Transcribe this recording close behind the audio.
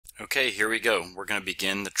Okay, here we go. We're going to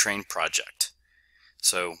begin the train project.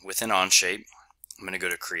 So within Onshape, I'm going to go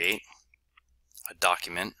to Create, a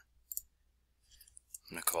document.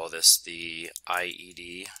 I'm going to call this the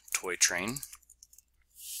IED Toy Train.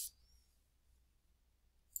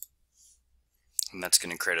 And that's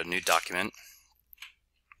going to create a new document.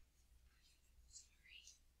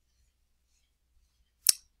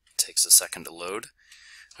 It takes a second to load.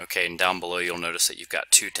 Okay, and down below you'll notice that you've got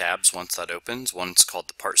two tabs once that opens. One's called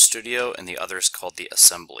the Part Studio and the other is called the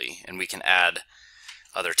Assembly. And we can add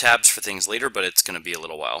other tabs for things later, but it's going to be a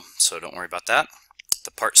little while, so don't worry about that.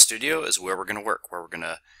 The Part Studio is where we're going to work, where we're going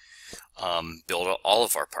to build all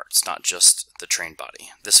of our parts, not just the train body.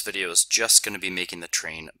 This video is just going to be making the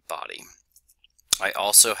train body. I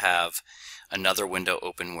also have another window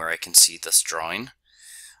open where I can see this drawing.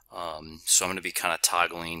 So I'm going to be kind of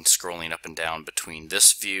toggling, scrolling up and down between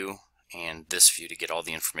this view and this view to get all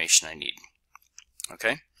the information I need.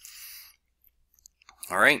 Okay?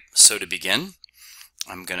 Alright, so to begin,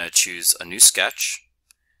 I'm going to choose a new sketch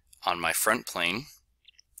on my front plane.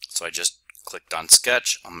 So I just clicked on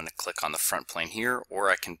sketch. I'm going to click on the front plane here, or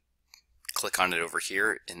I can click on it over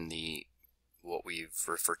here in the what we've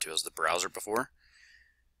referred to as the browser before.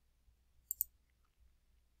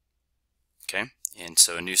 Okay, and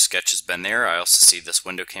so a new sketch has been there. I also see this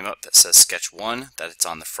window came up that says sketch 1, that it's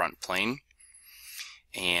on the front plane.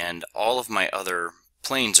 And all of my other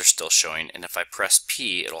planes are still showing, and if I press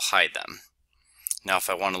P, it'll hide them. Now if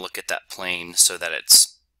I want to look at that plane so that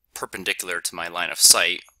it's perpendicular to my line of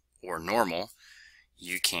sight, or normal,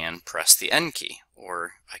 you can press the N key,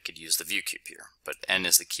 or I could use the view cube here, but N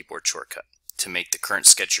is the keyboard shortcut to make the current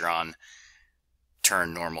sketch you're on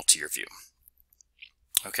turn normal to your view.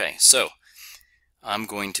 Okay, so I'm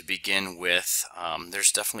going to begin with,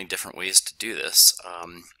 there's definitely different ways to do this.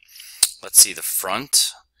 Let's see, the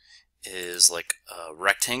front is like a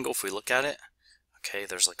rectangle if we look at it. Okay,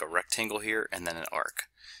 there's like a rectangle here and then an arc.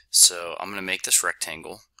 So I'm going to make this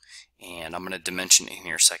rectangle and I'm going to dimension it in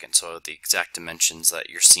here a second. So the exact dimensions that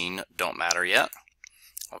you're seeing don't matter yet.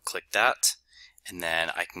 I'll click that and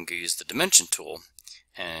then I can go use the dimension tool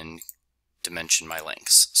and dimension my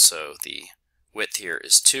lengths. So the width here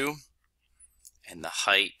is 2. And the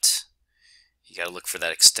height, you got to look for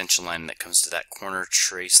that extension line that comes to that corner,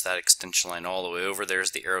 trace that extension line all the way over.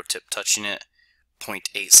 There's the arrow tip touching it,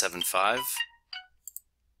 0.875.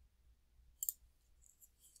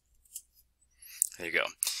 There you go.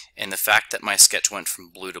 And the fact that my sketch went from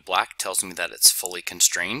blue to black tells me that it's fully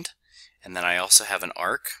constrained. And then I also have an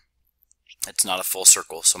arc. It's not a full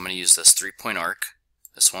circle, so I'm going to use this 3-point arc,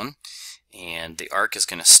 this one. And the arc is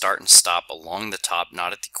going to start and stop along the top,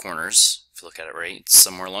 not at the corners. If you look at it right, it's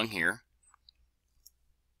somewhere along here.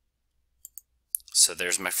 So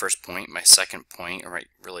there's my first point. My second point, or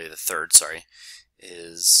really the third, sorry,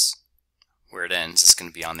 is where it ends. It's going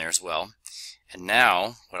to be on there as well. And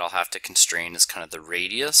now what I'll have to constrain is kind of the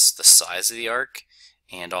radius, the size of the arc,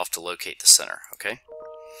 and I'll have to locate the center. Okay.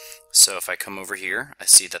 So if I come over here, I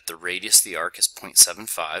see that the radius of the arc is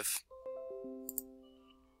 0.75.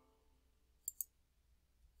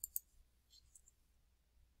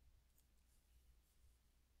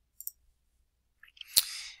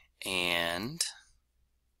 And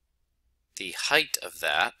the height of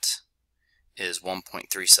that is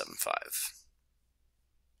 1.375.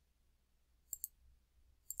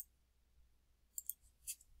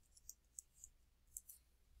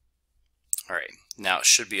 Alright, now it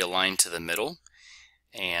should be aligned to the middle,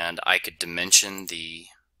 and I could dimension the,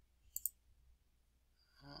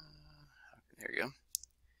 there you go.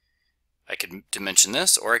 I could dimension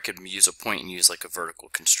this, or I could use a point and use like a vertical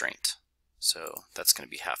constraint. So that's going to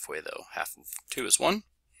be halfway though. Half of 2 is 1.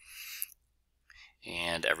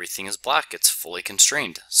 And everything is black. It's fully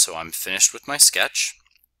constrained. So I'm finished with my sketch.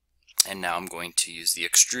 And now I'm going to use the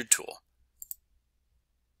extrude tool.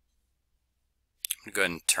 I'm going to go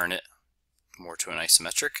ahead and turn it more to an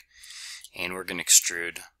isometric. And we're going to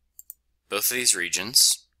extrude both of these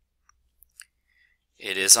regions.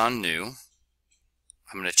 It is on new.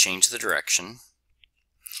 I'm going to change the direction.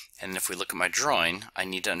 And if we look at my drawing, I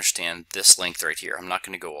need to understand this length right here. I'm not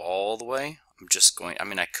going to go all the way. I'm just going, I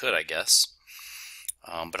mean, I could, I guess.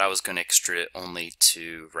 But I was going to extrude it only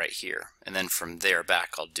to right here. And then from there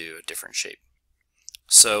back, I'll do a different shape.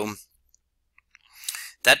 So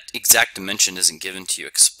that exact dimension isn't given to you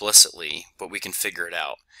explicitly, but we can figure it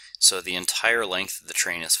out. So the entire length of the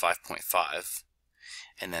train is 5.5.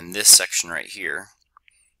 And then this section right here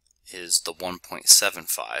is the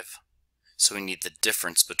 1.75. So we need the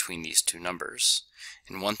difference between these two numbers.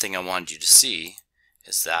 And one thing I wanted you to see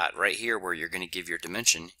is that right here where you're going to give your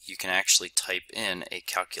dimension, you can actually type in a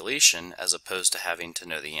calculation as opposed to having to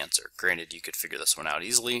know the answer. Granted, you could figure this one out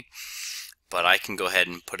easily, but I can go ahead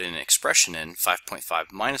and put in an expression in 5.5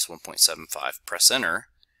 minus 1.75, press enter,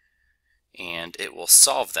 and it will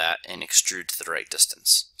solve that and extrude to the right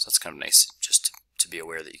distance. So that's kind of nice just to be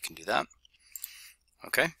aware that you can do that.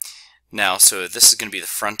 Okay, now so this is going to be the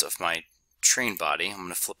front of my train body. I'm going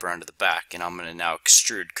to flip around to the back, and I'm going to now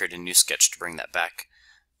extrude, create a new sketch to bring that back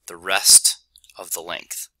the rest of the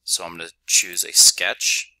length. So I'm going to choose a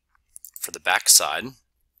sketch for the back side.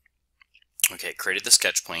 Okay, created the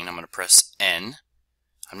sketch plane. I'm going to press N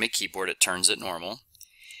on my keyboard. It turns it normal.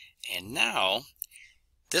 And now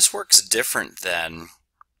this works different than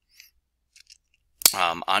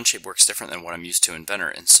Onshape works different than what I'm used to in Inventor,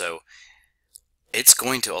 and so it's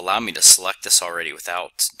going to allow me to select this already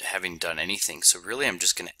without having done anything. So really I'm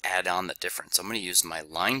just going to add on the difference. I'm going to use my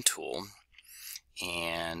line tool,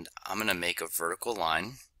 and I'm going to make a vertical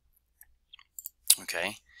line.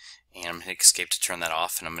 Okay, and I'm going to hit escape to turn that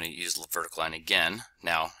off, and I'm going to use the vertical line again.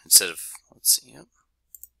 Now instead of, let's see, yep,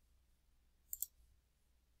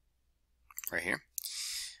 right here.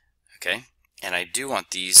 Okay, and I do want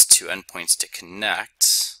these two endpoints to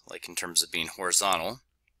connect, like in terms of being horizontal.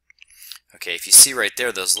 Okay, if you see right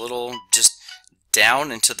there, those little, just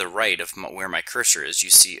down and to the right of where my cursor is, you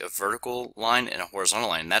see a vertical line and a horizontal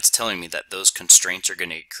line. That's telling me that those constraints are going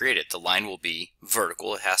to get created. The line will be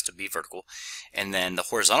vertical, it has to be vertical, and then the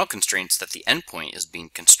horizontal constraints that the endpoint is being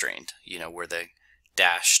constrained, you know, where the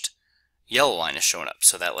dashed yellow line is showing up.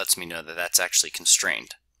 So that lets me know that that's actually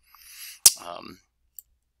constrained.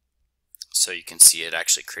 So you can see it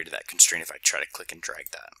actually created that constraint if I try to click and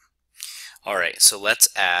drag that. Alright, so let's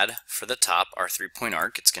add for the top our 3-point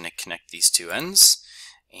arc. It's going to connect these two ends,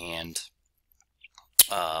 and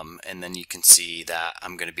then you can see that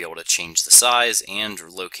I'm going to be able to change the size and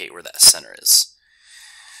locate where that center is.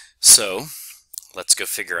 So let's go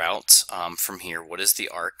figure out from here, what is the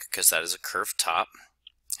arc, because that is a curved top,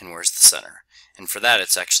 and where's the center. And for that,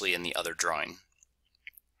 it's actually in the other drawing.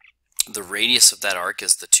 The radius of that arc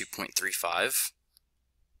is the 2.35.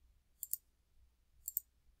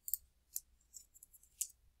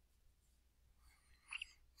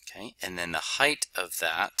 Okay, and then the height of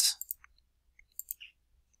that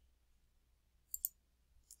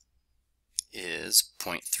is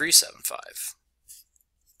 0.375.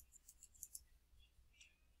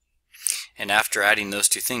 And after adding those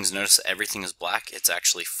two things, notice that everything is black. It's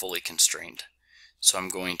actually fully constrained. So I'm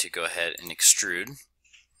going to go ahead and extrude.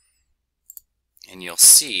 And you'll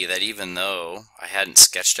see that even though I hadn't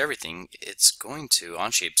sketched everything, it's going to,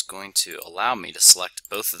 Onshape's going to allow me to select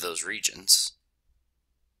both of those regions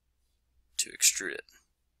to extrude it.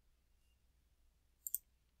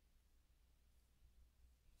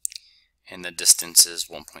 And the distance is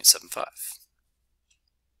 1.75.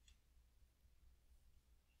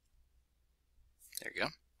 There you go.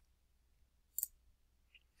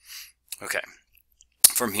 Okay,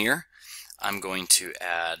 from here I'm going to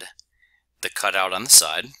add the cutout on the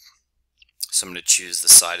side. So I'm going to choose the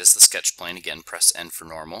side as the sketch plane. Again, press N for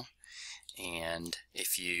normal. And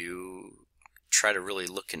if you try to really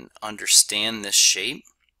look and understand this shape,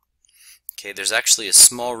 okay, there's actually a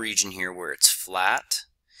small region here where it's flat,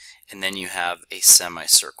 and then you have a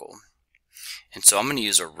semicircle. And so I'm going to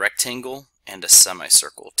use a rectangle and a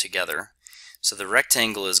semicircle together. So the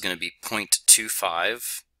rectangle is going to be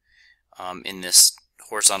 0.25 in this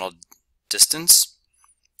horizontal distance,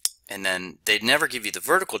 and then they'd never give you the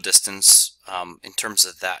vertical distance in terms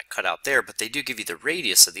of that cut out there, but they do give you the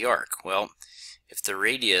radius of the arc. Well, if the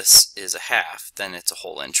radius is a half, then it's a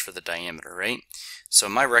whole inch for the diameter, right? So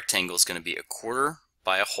my rectangle is going to be 1/4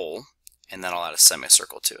 by a whole, and then I'll add a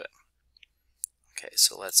semicircle to it. Okay,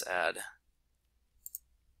 so let's add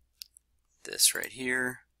this right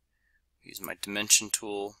here. Use my dimension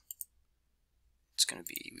tool. It's going to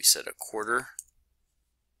be, we said 1/4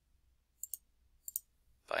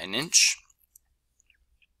 by an inch.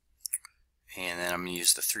 And then I'm going to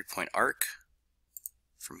use the 3-point arc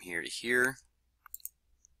from here to here.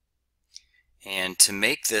 And to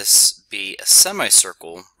make this be a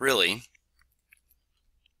semicircle, really,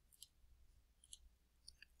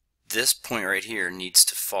 this point right here needs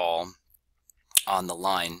to fall on the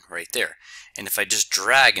line right there. And if I just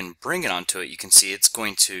drag and bring it onto it, you can see it's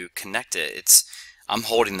going to connect it. I'm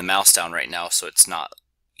holding the mouse down right now, so it's not,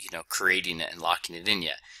 creating it and locking it in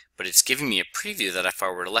yet. But it's giving me a preview that if I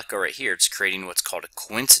were to let go right here, it's creating what's called a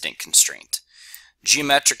coincident constraint.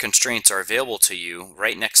 Geometric constraints are available to you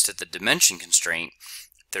right next to the dimension constraint.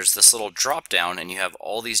 There's this little drop down, and you have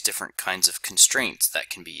all these different kinds of constraints that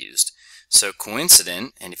can be used. So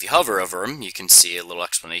coincident, and if you hover over them, you can see a little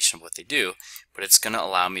explanation of what they do, but it's going to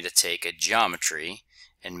allow me to take a geometry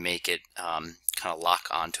and make it kind of lock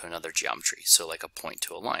onto another geometry, so like a point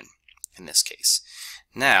to a line in this case.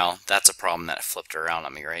 Now, that's a problem that flipped around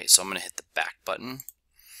on me, right? So I'm going to hit the back button,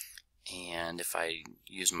 and if I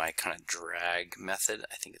use my kind of drag method,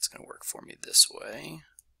 I think it's going to work for me this way.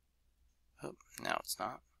 Oh, now it's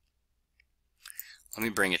not. Let me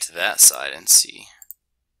bring it to that side and see.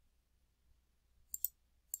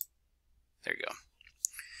 There you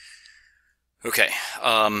go. Okay,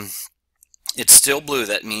 it's still blue.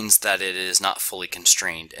 That means that it is not fully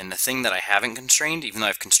constrained. And the thing that I haven't constrained, even though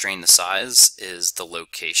I've constrained the size, is the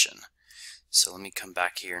location. So let me come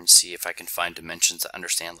back here and see if I can find dimensions that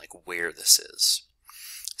understand like where this is.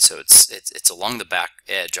 So it's along the back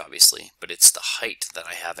edge, obviously, but it's the height that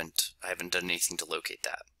I haven't done anything to locate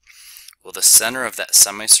that. Well, the center of that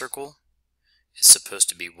semicircle is supposed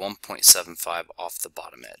to be 1.75 off the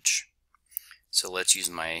bottom edge. So let's use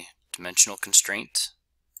my dimensional constraint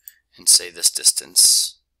and say this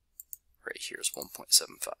distance right here is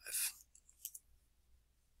 1.75.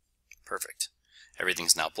 Perfect.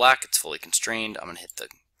 Everything's now black. It's fully constrained. I'm going to hit the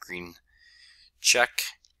green check,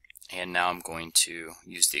 and now I'm going to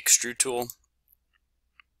use the extrude tool.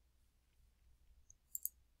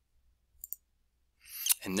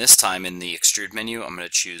 And this time in the extrude menu, I'm going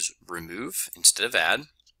to choose remove instead of add.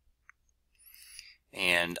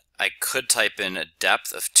 And I could type in a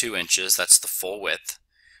depth of 2 inches, that's the full width.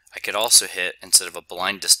 I could also hit, instead of a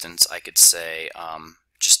blind distance, I could say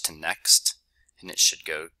just to next, and it should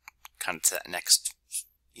go kind of to that next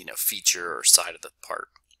feature or side of the part.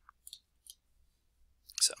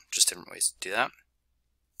 So just different ways to do that.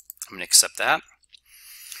 I'm going to accept that.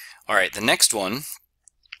 Alright, the next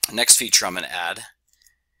feature I'm going to add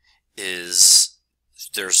is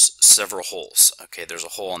there's several holes. Okay, there's a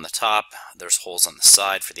hole on the top, there's holes on the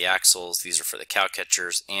side for the axles, these are for the cow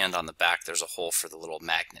catchers, and on the back there's a hole for the little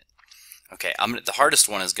magnet. Okay, the hardest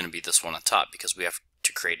one is going to be this one on top because we have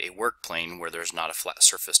to create a work plane where there's not a flat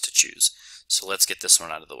surface to choose. So let's get this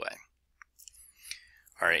one out of the way.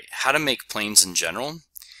 Alright, how to make planes in general.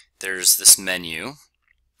 There's this menu.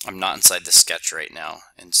 I'm not inside the sketch right now,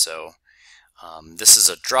 and so this is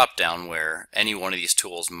a drop down where any one of these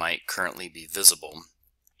tools might currently be visible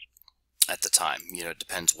at the time. It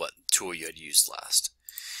depends what tool you had used last.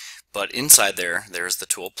 But inside there's the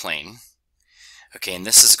tool plane. Okay, and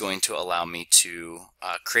this is going to allow me to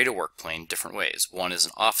create a work plane different ways. One is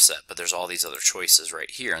an offset, but there's all these other choices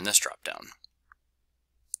right here in this drop down.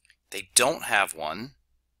 They don't have one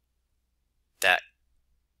that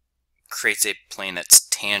creates a plane that's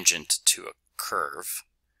tangent to a curve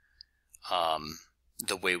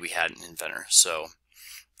the way we had in Inventor. So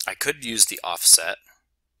I could use the offset,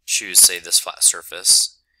 choose say this flat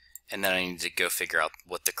surface, and then I need to go figure out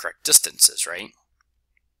what the correct distance is, right?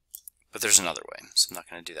 But there's another way, so I'm not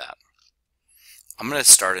going to do that. I'm going to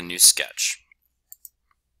start a new sketch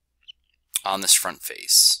on this front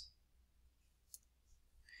face.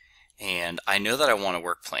 And I know that I want a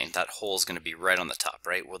work plane. That hole is going to be right on the top,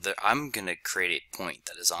 right? Well, I'm going to create a point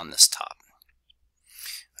that is on this top.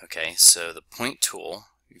 Okay, so the point tool,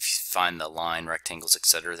 if you find the line, rectangles,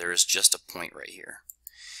 etc., there is just a point right here.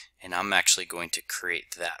 And I'm actually going to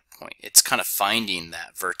create that point. It's kind of finding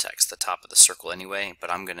that vertex, the top of the circle anyway,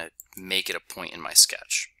 but I'm going to make it a point in my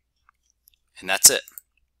sketch. And that's it.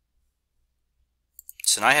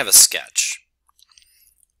 So now I have a sketch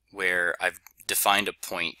where I've defined a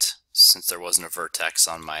point, since there wasn't a vertex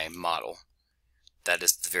on my model, that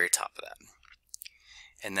is the very top of that.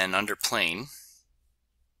 And then under plane,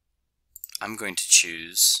 I'm going to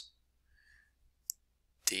choose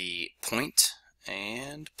the point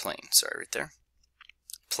and plane. Sorry, right there.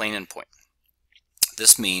 Plane and point.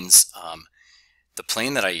 This means the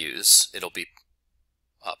plane that I use, it'll be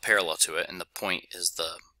parallel to it, and the point is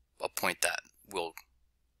a point that will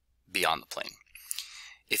be on the plane.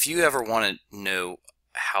 If you ever want to know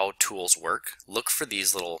how tools work, look for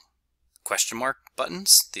these little question mark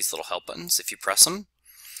buttons, these little help buttons. If you press them,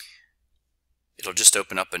 it'll just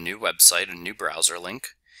open up a new website, a new browser link,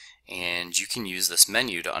 and you can use this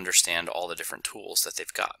menu to understand all the different tools that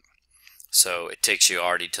they've got. So it takes you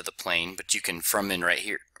already to the plane, but you can from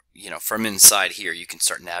inside here, you can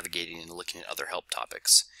start navigating and looking at other help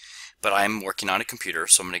topics. But I'm working on a computer,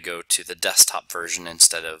 so I'm going to go to the desktop version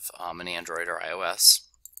instead of an Android or iOS.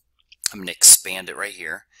 I'm going to expand it right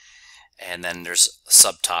here, and then there's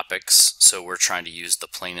subtopics. So we're trying to use the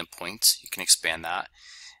plane and point. You can expand that,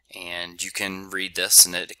 and you can read this,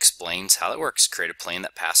 and it explains how it works. Create a plane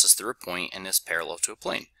that passes through a point and is parallel to a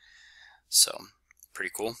plane. So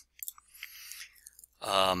pretty cool.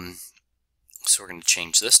 So we're going to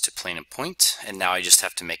change this to plane and point, and now I just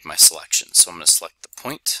have to make my selection. So I'm going to select the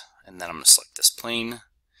point, and then I'm going to select this plane.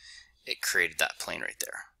 It created that plane right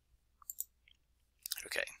there.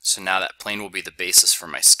 Okay, so now that plane will be the basis for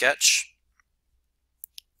my sketch.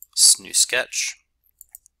 New sketch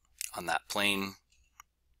on that plane.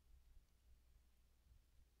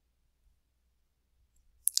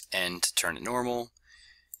 And turn it normal.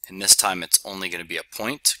 And this time it's only going to be a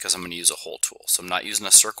point because I'm going to use a hole tool. So I'm not using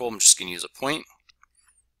a circle, I'm just going to use a point.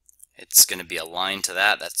 It's going to be a line to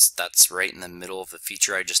that. That's right in the middle of the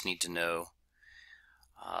feature. I just need to know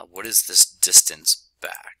what is this distance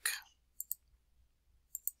back.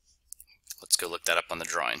 Let's go look that up on the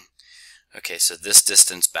drawing. Okay, so this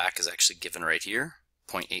distance back is actually given right here,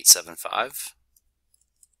 0.875.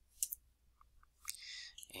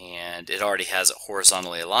 And it already has it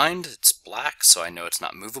horizontally aligned. It's black, so I know it's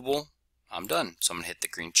not movable. I'm done. So I'm going to hit the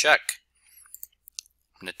green check.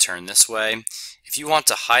 I'm going to turn this way. If you want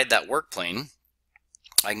to hide that work plane,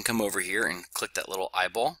 I can come over here and click that little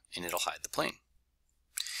eyeball, and it'll hide the plane.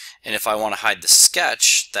 And if I want to hide the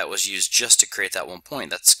sketch that was used just to create that one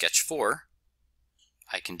point, that's sketch 4,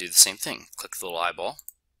 I can do the same thing. Click the little eyeball,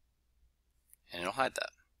 and it'll hide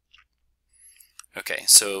that. Okay,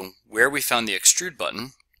 so where we found the extrude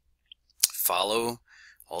button, follow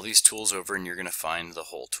all these tools over and you're going to find the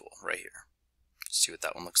hole tool right here. See what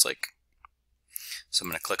that one looks like. So I'm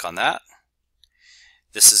going to click on that.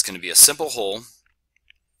 This is going to be a simple hole.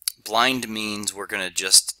 Blind means we're going to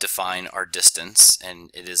just define our distance, and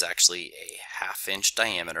it is actually a 1/2 inch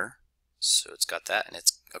diameter. So it's got that, and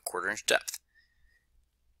it's a 1/4 inch depth.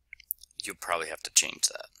 You'll probably have to change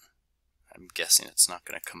that. I'm guessing it's not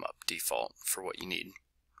going to come up default for what you need. And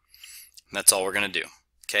that's all we're going to do.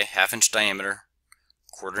 Okay, 1/2 inch diameter,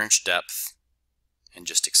 1/4 inch depth, and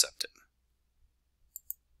just accept it.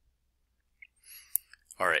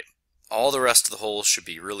 Alright, all the rest of the holes should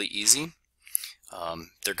be really easy.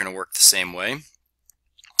 They're going to work the same way,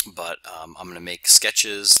 but I'm going to make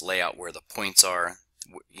sketches, lay out where the points are,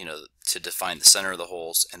 you know, to define the center of the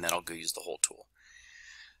holes, and then I'll go use the hole tool.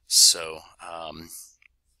 So,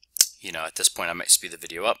 you know, at this point I might speed the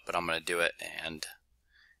video up, but I'm going to do it, and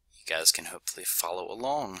you guys can hopefully follow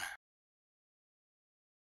along.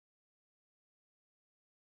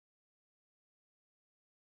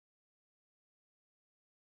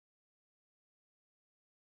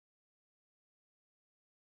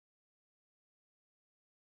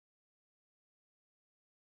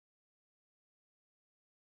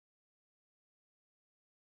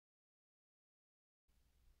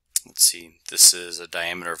 Let's see, this is a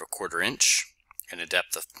diameter of a 1/4 inch and a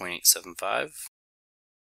depth of 0.875.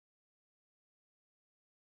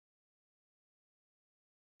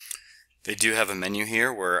 They do have a menu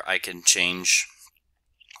here where I can change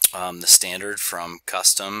the standard from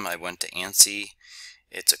custom. I went to ANSI.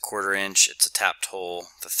 It's a 1/4 inch, it's a tapped hole.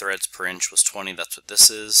 The threads per inch was 20, that's what this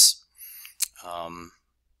is. And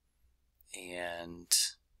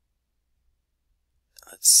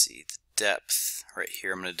let's see, the depth right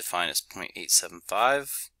here I'm going to define as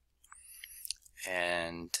 0.875,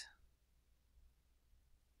 and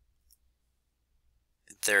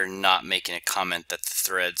they're not making a comment that the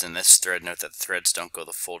threads in this thread, note that the threads don't go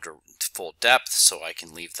the full depth, so I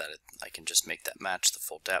can leave that. I can just make that match the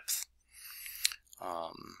full depth.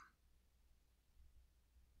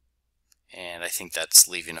 And I think that's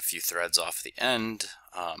leaving a few threads off the end.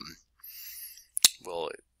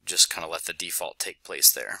 We'll just kind of let the default take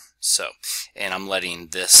place there. So, and I'm letting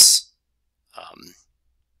this,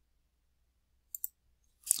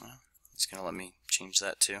 it's going to let me change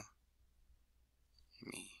that too.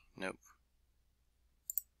 Nope.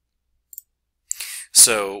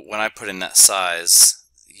 So when I put in that size,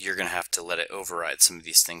 you're going to have to let it override some of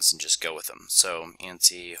these things and just go with them. So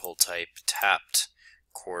ANSI, hole type, tapped,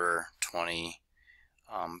 1/4, 20.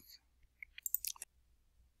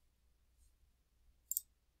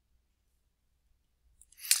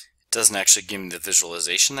 It doesn't actually give me the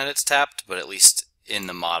visualization that it's tapped, but at least in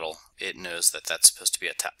the model it knows that that's supposed to be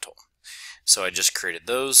a tapped hole. So I just created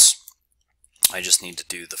those. I just need to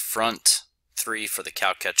do the front 3 for the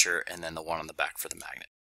cow catcher and then the one on the back for the magnet.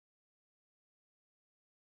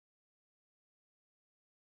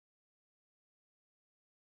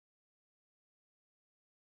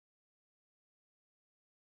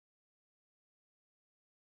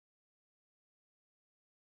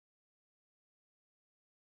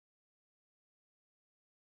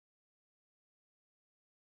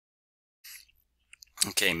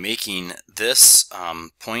 Okay, making this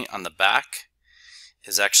point on the back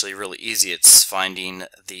is actually really easy. It's finding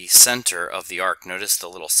the center of the arc. Notice the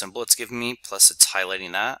little symbol it's giving me, plus it's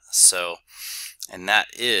highlighting that. So, and that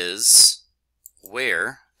is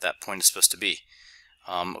where that point is supposed to be.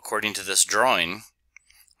 According to this drawing,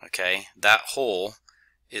 okay, that hole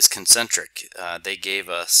is concentric. They gave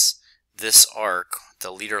us this arc,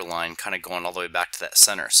 the leader line, kind of going all the way back to that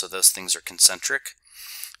center. So those things are concentric.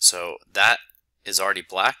 So that is already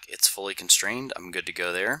black. It's fully constrained. I'm good to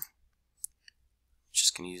go there.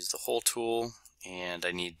 Just going to use the hole tool, and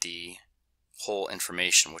I need the hole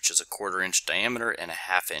information, which is a 1/4 inch diameter and a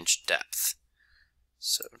 1/2 inch depth.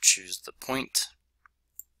 So choose the point,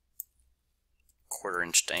 1/4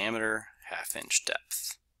 inch diameter, 1/2 inch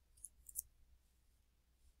depth.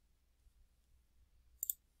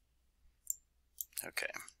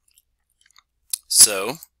 Okay,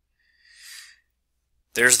 so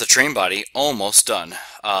there's the train body almost done.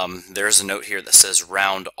 There's a note here that says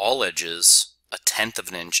round all edges 1/10 of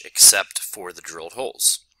an inch except for the drilled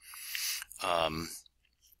holes.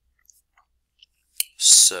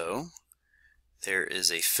 So there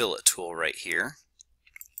is a fillet tool right here,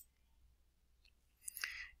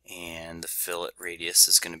 and the fillet radius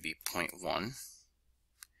is going to be 0.1.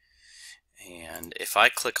 And if I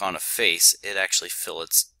click on a face, it actually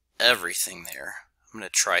fillets everything there. I'm going to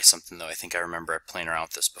try something though. I think I remember playing around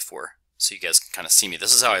with this before, so you guys can kind of see me.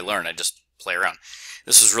 This is how I learn. I just play around.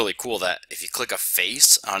 This is really cool that if you click a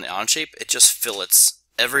face on Onshape, it just fillets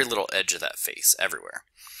every little edge of that face everywhere.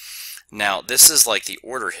 Now this is like the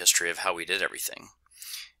order history of how we did everything.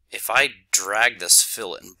 If I drag this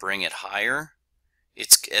fillet and bring it higher,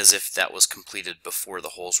 it's as if that was completed before the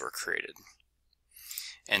holes were created.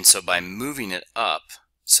 And so by moving it up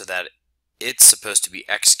so that it's supposed to be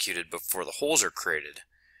executed before the holes are created,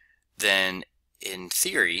 then in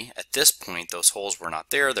theory, at this point, those holes were not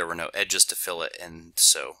there. There were no edges to fill it, and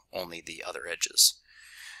so only the other edges.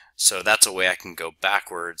 So that's a way I can go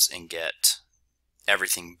backwards and get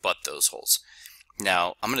everything but those holes.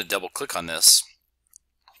 Now I'm going to double click on this,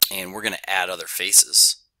 and we're going to add other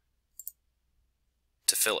faces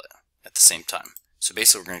to fill it at the same time. So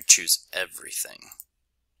basically we're going to choose everything.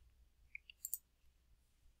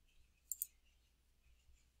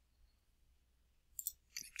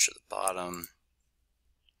 Make sure the bottom.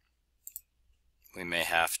 We may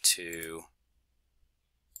have to,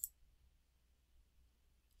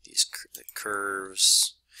 the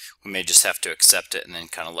curves, we may just have to accept it and then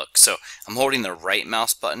kind of look. So I'm holding the right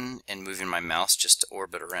mouse button and moving my mouse just to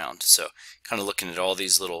orbit around. So kind of looking at all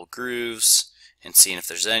these little grooves and seeing if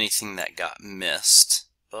there's anything that got missed.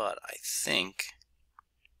 But I think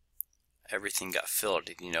everything got filled,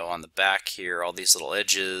 you know, on the back here, all these little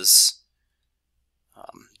edges,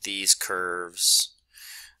 these curves.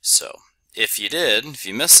 So if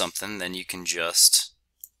you missed something, then you can just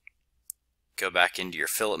go back into your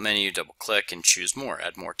fillet menu, double click, and choose more,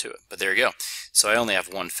 add more to it. But there you go. So I only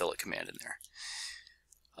have one fillet command in there.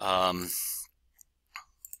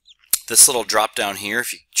 This little drop down here,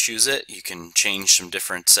 if you choose it, you can change some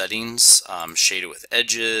different settings, shade it with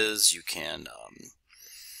edges, you can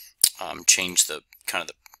change the kind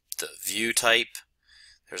of the view type.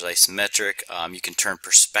 There's isometric. You can turn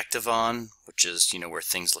perspective on, which is, you know, where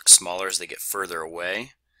things look smaller as they get further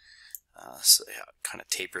away. So yeah, it kind of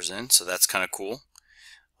tapers in, so that's kind of cool.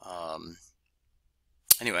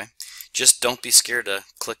 Anyway, just don't be scared to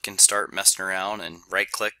click and start messing around, and right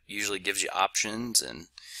click usually gives you options, and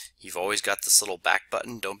you've always got this little back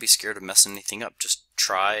button. Don't be scared of messing anything up. Just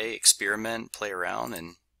try, experiment, play around,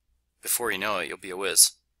 and before you know it, you'll be a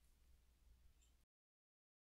whiz.